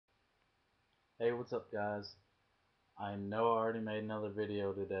Hey, what's up, guys? I know I already made another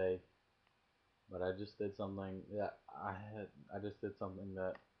video today, but I just did something that I just did something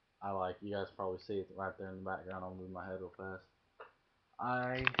that I like. You guys probably see it right there in the background. I'll move my head real fast.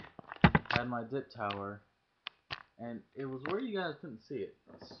 I had my dip tower, and it was where you guys couldn't see it,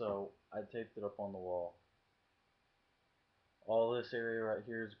 so I taped it up on the wall. All this area right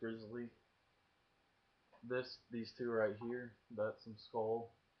here is grizzly. These two right here, that's some skull,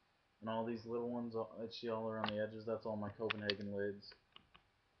 and all these little ones that see all around the edges, that's all my Copenhagen lids.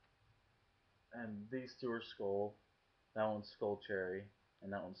 And these two are skull. That one's skull cherry,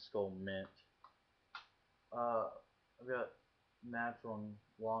 and that one's skull mint. I've got natural and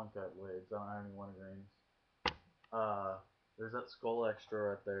long cut lids. I don't have any wintergreens. There's that skull extra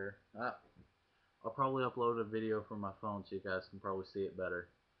right there. I'll probably upload a video from my phone so you guys can probably see it better.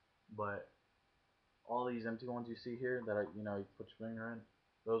 But all these empty ones you see here that you put your finger in,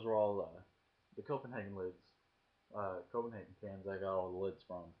 those are all the Copenhagen lids. Copenhagen cans I got all the lids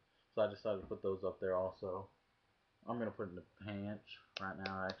from. So I decided to put those up there also. I'm going to put it in the pants right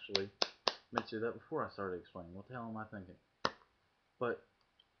now, actually. Meant to do that before I started explaining. What the hell am I thinking? But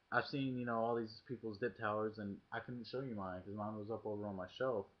I've seen, all these people's dip towers, and I couldn't show you mine because mine was up over on my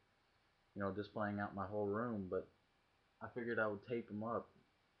shelf, displaying out my whole room. But I figured I would tape them up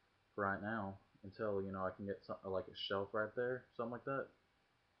for right now until, I can get something like a shelf right there, something like that.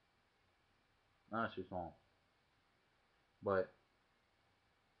 Not too small. But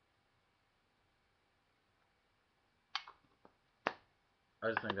I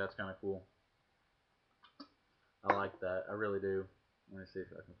just think that's kind of cool. I like that. I really do. Let me see if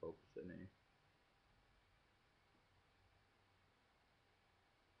I can focus it in here.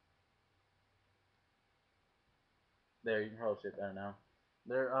 There, you can probably see it better now.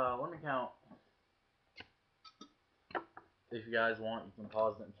 There, let me count. If you guys want, you can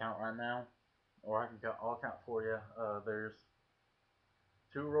pause it and count right now, or I'll count for you. There's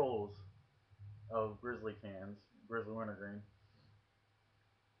 2 rolls of Grizzly cans, Grizzly wintergreen.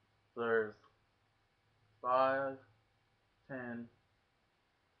 There's 5, 10.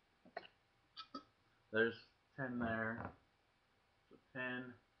 There's 10 there. So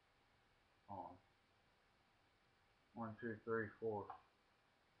 10 on 1, 2, 3, 4.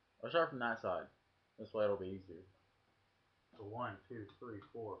 I'll start from that side. This way it'll be easier. So 1, 2, 3,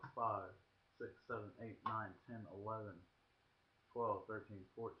 4, 5, 6, 7, 8, 9, 10, 11, 12, 13,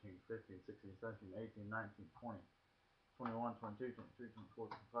 14, 15, 16, 17, 18, 19, 20, 21, 22, 23,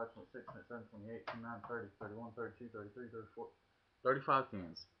 24, 25, 26, 27, 28, 29, 30, 31, 32, 33, 34, 35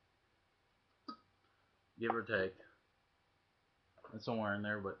 cans. Give or take. It's somewhere in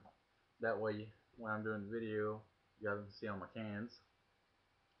there, but that way, when I'm doing the video, you guys can see all my cans.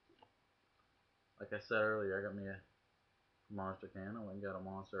 Like I said earlier, I got me a monster can. I went and got a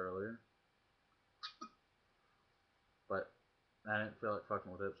monster earlier. But I didn't feel like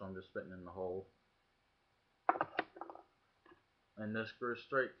fucking with it, so I'm just spitting in the hole. And this first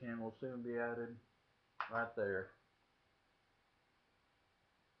straight can will soon be added right there.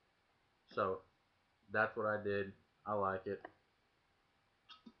 So that's what I did. I like it.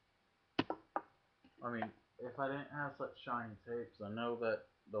 I mean, if I didn't have such shiny tapes, I know that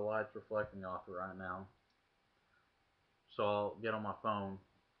the light's reflecting off it right now. So I'll get on my phone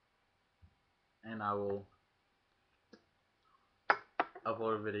and I will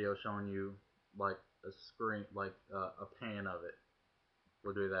upload a video showing you like a screen, like a pan of it.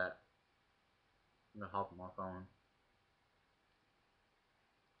 We'll do that. I'm gonna hop on my phone.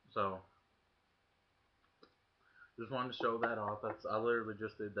 So just wanted to show that off. I literally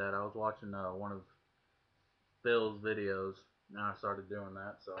just did that. I was watching one of Phil's videos. Now I started doing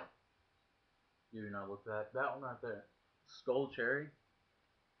that. So look at that one right there. Skull Cherry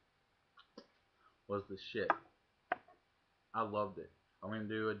was the shit. I loved it. I'm gonna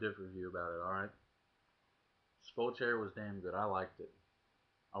do a dip review about it. All right. Skull Cherry was damn good. I liked it.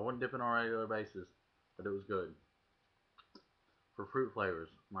 I wouldn't dip it on a regular basis, but it was good. For fruit flavors,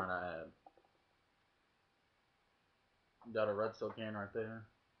 might I add. Got a red still can right there.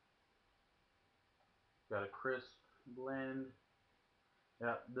 Got a crisp blend.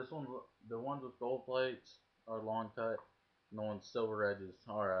 Yeah, the ones with gold plates are long cut, and the ones silver edges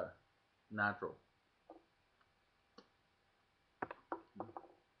are natural.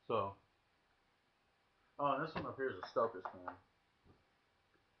 So, and this one up here is a Stoker's can.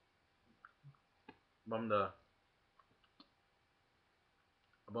 I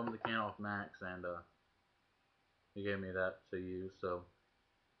bummed the can off Max, and he gave me that to use. So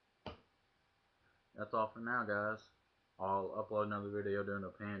that's all for now, guys. I'll upload another video doing a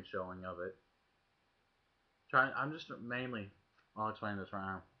pan showing of it. I'll explain this right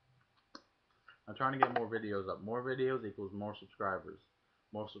now. I'm trying to get more videos up. More videos equals more subscribers.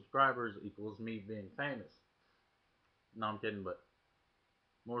 More subscribers equals me being famous. No, I'm kidding, but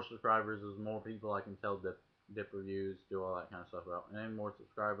more subscribers is more people I can tell dip reviews, do all that kind of stuff about. And then more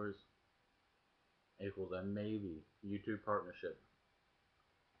subscribers equals a maybe YouTube partnership.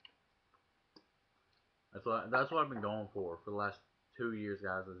 That's what I've been going for the last 2 years,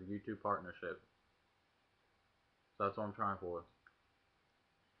 guys, is a YouTube partnership. So that's what I'm trying for.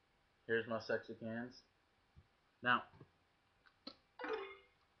 Here's my sexy cans. Now,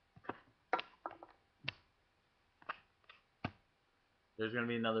 there's going to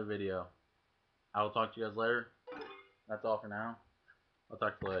be another video. I will talk to you guys later. That's all for now. I'll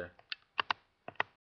talk to you later.